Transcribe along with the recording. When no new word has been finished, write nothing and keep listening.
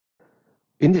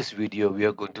In this video, we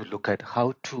are going to look at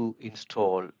how to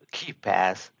install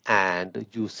KeePass and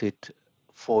use it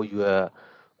for your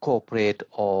corporate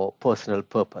or personal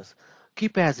purpose.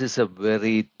 KeePass is a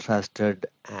very trusted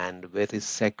and very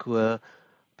secure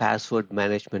password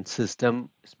management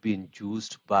system. It's been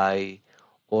used by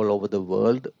all over the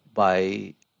world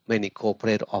by many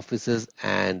corporate offices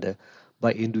and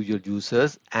by individual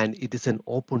users, and it is an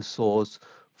open source,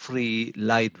 free,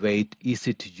 lightweight,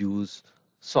 easy to use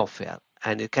software,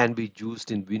 and it can be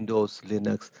used in Windows,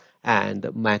 Linux,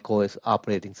 and Mac OS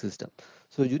operating system.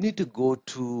 So you need to go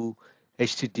to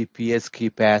https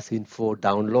KeePass info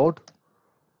download,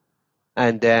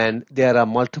 and then there are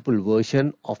multiple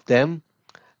versions of them,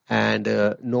 and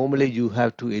normally you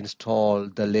have to install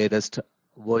the latest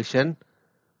version.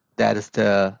 That is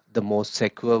the most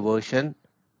secure version,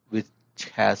 which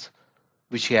has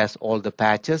which has all the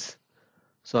patches.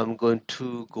 So I'm going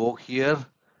to go here,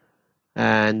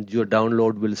 and your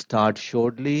download will start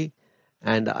shortly,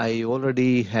 and I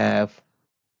already have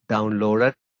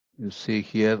downloaded. You see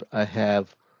here I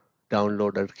have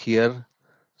downloaded here,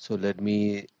 so let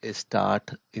me start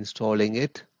installing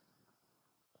it.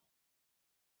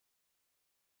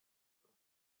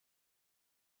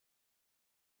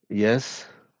 Yes,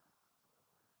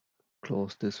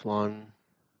 close this one.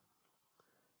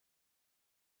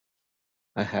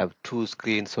 I have two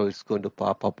screens, so it's going to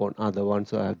pop up on other one,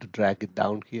 so I have to drag it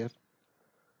down here.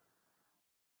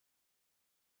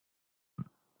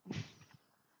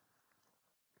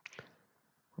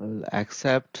 I'll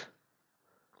accept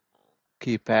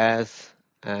KeePass,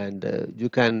 and you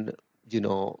can,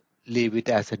 leave it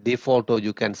as a default, or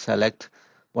you can select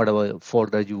whatever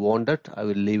folder you wanted. I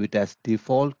will leave it as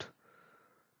default,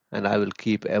 and I will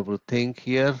keep everything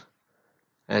here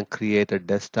and create a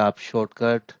desktop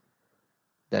shortcut.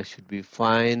 That should be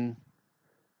fine.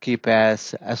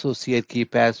 KeePass, associate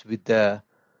KeePass with the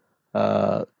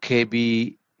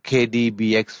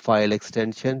KDBX file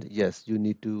extension. Yes, you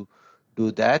need to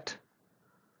do that.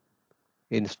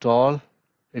 Install.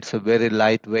 It's a very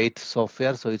lightweight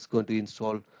software, so it's going to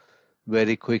install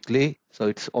very quickly. So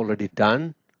it's already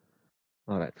done.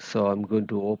 All right, so I'm going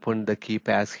to open the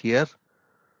KeePass here.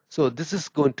 So this is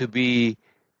going to be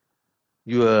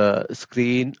your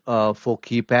screen for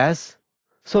KeePass.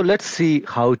 So let's see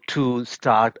how to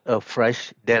start a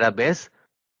fresh database.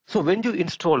 So when you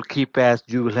install KeePass,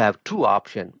 you will have two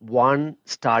options. One,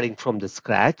 starting from the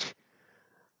scratch.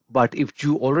 But if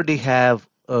you already have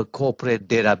a corporate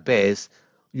database,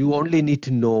 you only need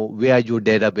to know where your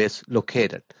database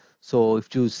located. So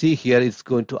if you see here, it's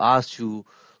going to ask you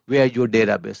where your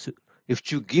database.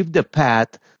 If you give the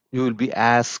path, you will be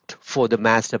asked for the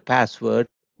master password.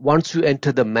 Once you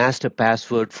enter the master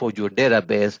password for your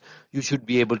database, you should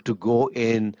be able to go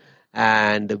in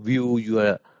and view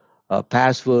your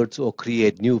passwords or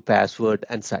create new password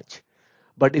and such.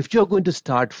 But if you're going to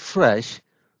start fresh,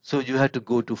 so you have to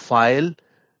go to File,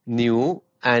 New,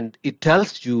 and it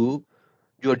tells you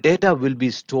your data will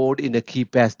be stored in a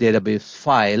KeePass database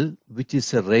file, which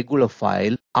is a regular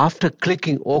file. After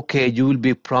clicking OK, you will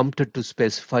be prompted to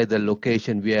specify the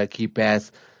location where KeePass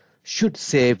should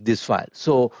save this file.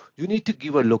 So you need to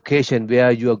give a location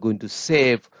where you are going to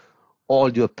save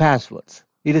all your passwords.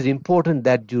 It is important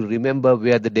that you remember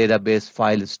where the database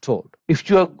file is stored. If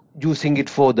you are using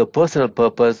it for the personal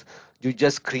purpose, you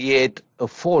just create a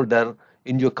folder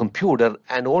in your computer,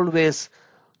 and always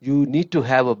you need to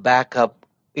have a backup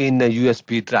in a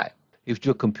USB drive. If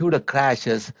your computer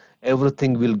crashes,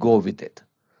 everything will go with it.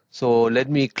 So let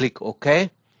me click OK.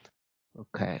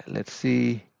 Okay, let's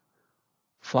see.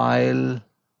 File,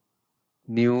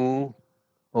 New,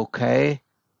 OK.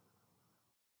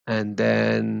 And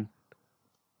then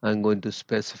I'm going to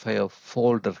specify a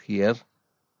folder here.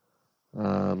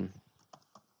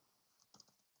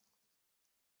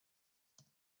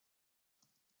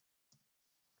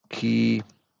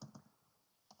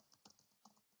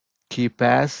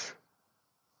 KeePass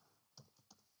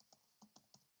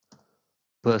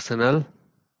personal.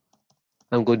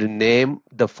 I'm going to name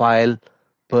the file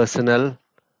personal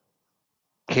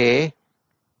K,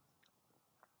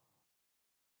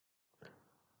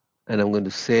 and I'm going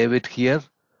to save it here.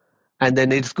 And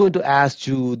then it's going to ask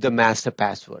you the master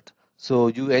password. So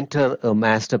you enter a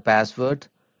master password.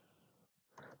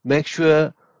 Make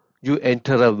sure you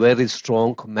enter a very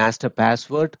strong master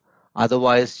password.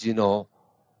 Otherwise,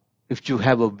 if you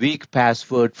have a weak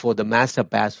password for the master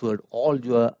password, all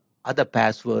your other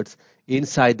passwords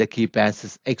inside the KeePass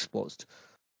is exposed.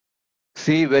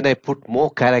 See, when I put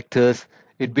more characters,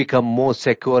 it become more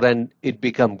secure and it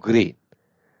become green.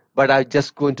 But I'm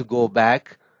just going to go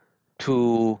back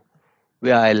to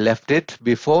where I left it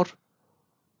before.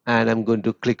 and I'm going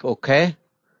to click OK.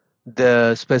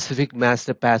 The specific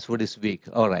master password is weak.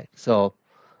 All right, so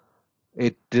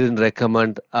it didn't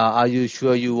recommend. Are you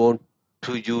sure you want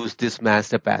to use this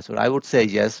master password? I would say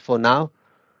yes for now.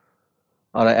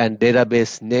 All right, and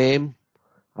database name,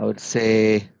 I would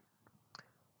say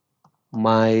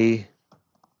my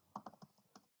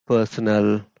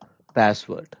personal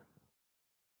password.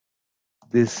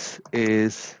 This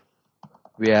is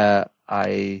where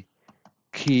I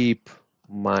keep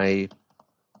my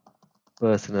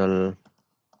personal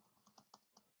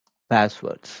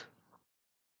passwords.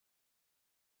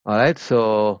 All right,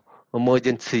 so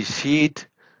emergency sheet,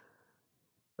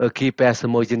 a KeePass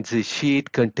emergency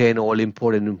sheet contain all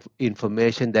important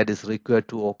information that is required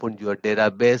to open your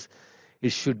database.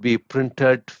 It should be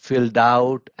printed, filled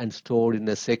out, and stored in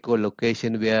a secure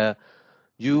location where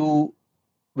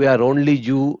only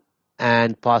you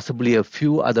and possibly a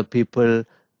few other people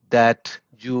that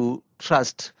you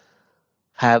trust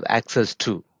have access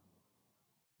to.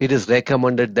 It is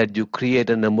recommended that you create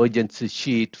an emergency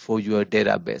sheet for your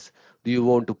database. Do you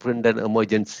want to print an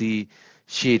emergency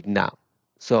sheet now?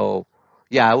 So,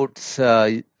 yeah, I would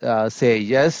say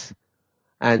yes,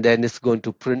 and then it's going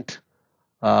to print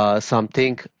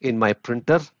something in my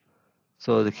printer.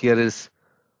 So here is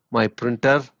my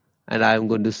printer, and I'm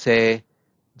going to say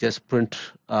just print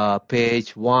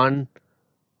page 1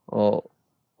 or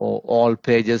all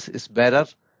pages is better.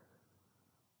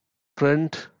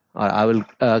 Print, or I will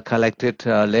collect it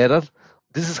later.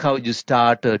 This is how you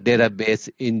start a database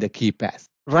in the KeePass.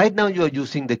 Right now you are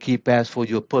using the KeePass for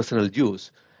your personal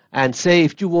use. And say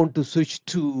if you want to switch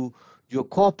to your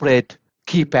corporate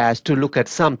KeePass to look at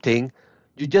something,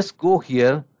 you just go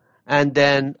here and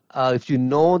then if you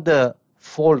know the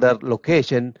folder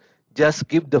location, just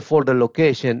give the folder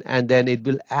location and then it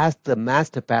will ask the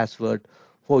master password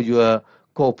for your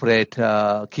corporate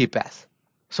KeePass.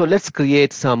 So let's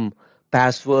create some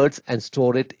passwords and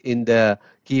store it in the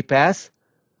KeePass.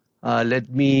 Let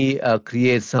me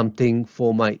create something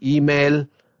for my email.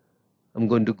 I'm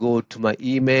going to go to my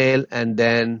email and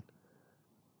then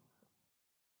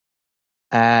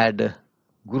add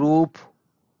group,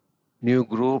 new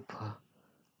group,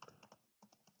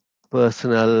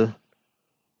 personal,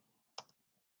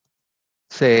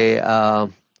 say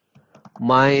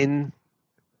mine.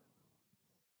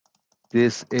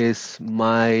 This is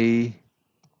my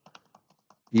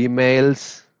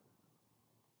emails.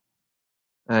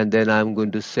 And then I'm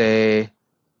going to say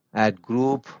add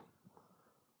group,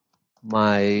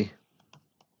 my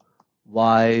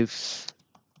wife's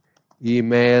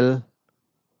email.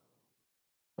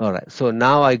 All right, so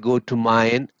now I go to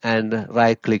mine and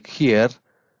right click here,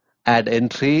 add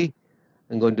entry.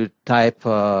 I'm going to type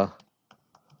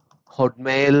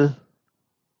Hotmail,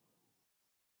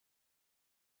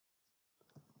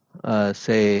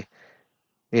 say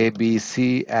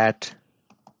abc at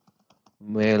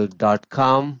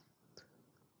mail.com,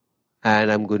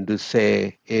 and I'm going to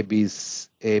say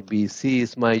ABC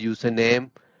is my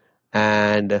username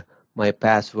and my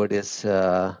password is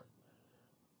I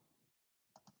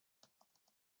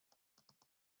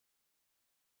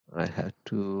have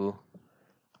to,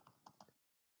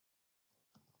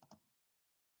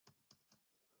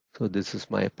 so this is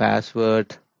my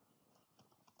password.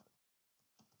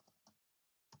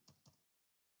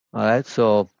 All right,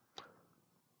 so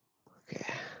okay.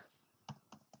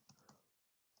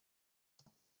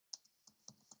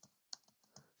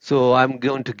 So I'm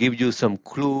going to give you some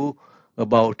clue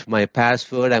about my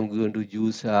password. I'm going to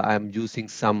use I'm using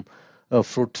some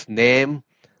fruit name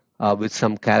with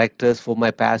some characters for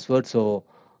my password. So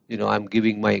I'm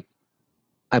giving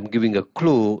a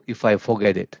clue if I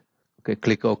forget it. Okay,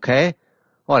 click OK.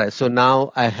 All right, so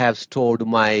now I have stored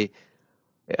my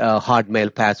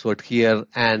Hotmail password here,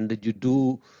 and you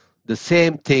do the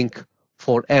same thing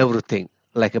for everything.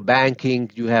 Like a banking,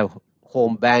 you have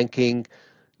home banking,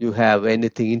 you have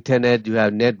anything internet, you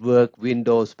have network,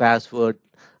 Windows password,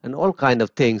 and all kind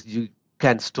of things. You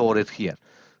can store it here.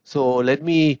 So let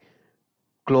me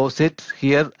close it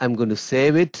here. I'm going to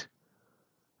save it,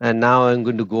 and now I'm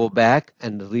going to go back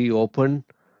and reopen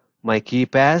my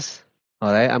KeePass.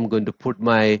 All right, I'm going to put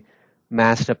my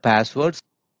master passwords.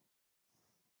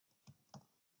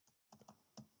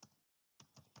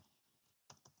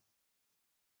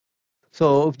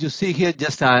 So if you see here,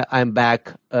 just I'm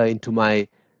back into my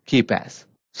KeePass.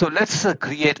 So let's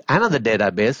create another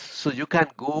database. So you can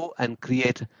go and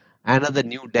create another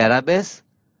new database,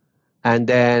 and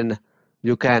then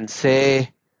you can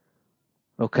say,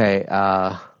 okay,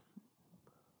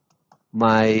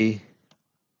 my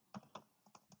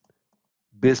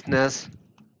business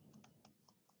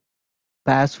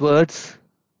passwords.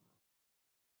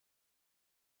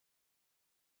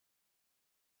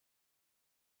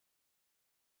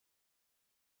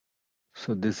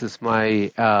 So this is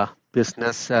my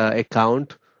business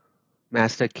account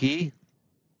master key.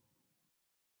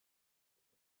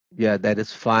 Yeah, that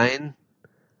is fine.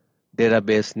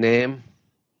 Database name,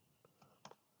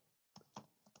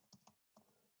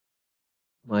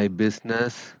 my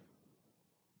business.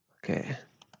 Okay.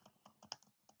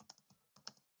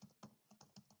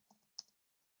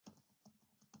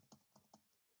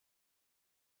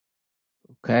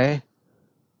 Okay.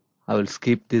 I will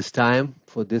skip this time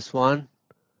for this one.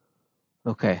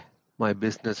 Okay. My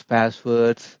business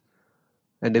passwords.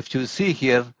 And if you see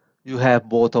here, you have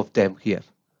both of them here,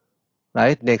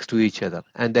 right, next to each other.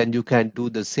 And then you can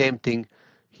do the same thing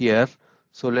here.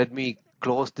 So let me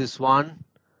close this one,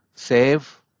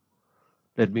 save.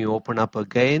 Let me open up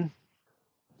again.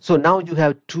 So now you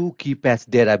have two KeePass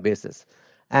databases.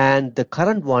 And the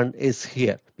current one is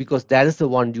here because that is the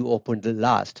one you opened the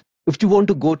last. If you want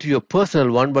to go to your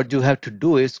personal one, what you have to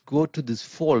do is go to this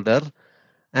folder,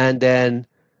 and then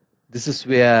this is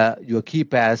where your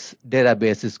KeePass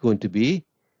database is going to be.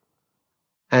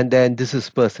 And then this is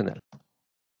personal.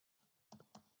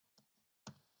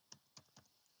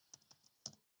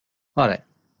 All right.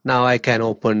 Now I can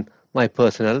open my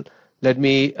personal. Let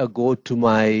me go to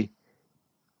my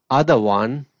other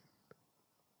one,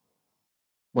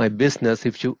 my business.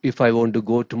 If I want to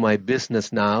go to my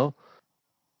business now,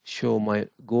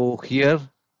 go here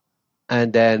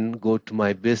and then go to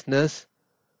my business,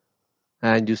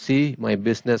 and you see my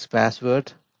business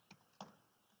password.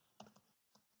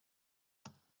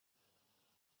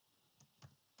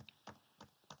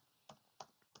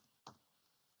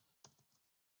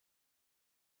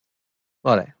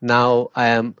 All right. Now I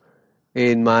am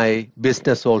in my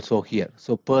business also here.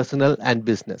 So personal and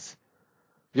business.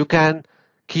 You can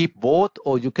keep both,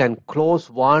 or you can close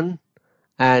one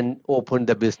and open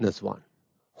the business one.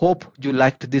 Hope you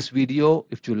liked this video.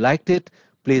 If you liked it,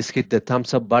 please hit the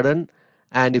thumbs up button.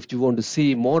 And if you want to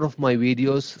see more of my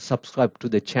videos, subscribe to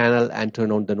the channel and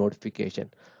turn on the notification.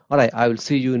 All right, I will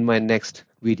see you in my next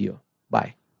video.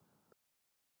 Bye.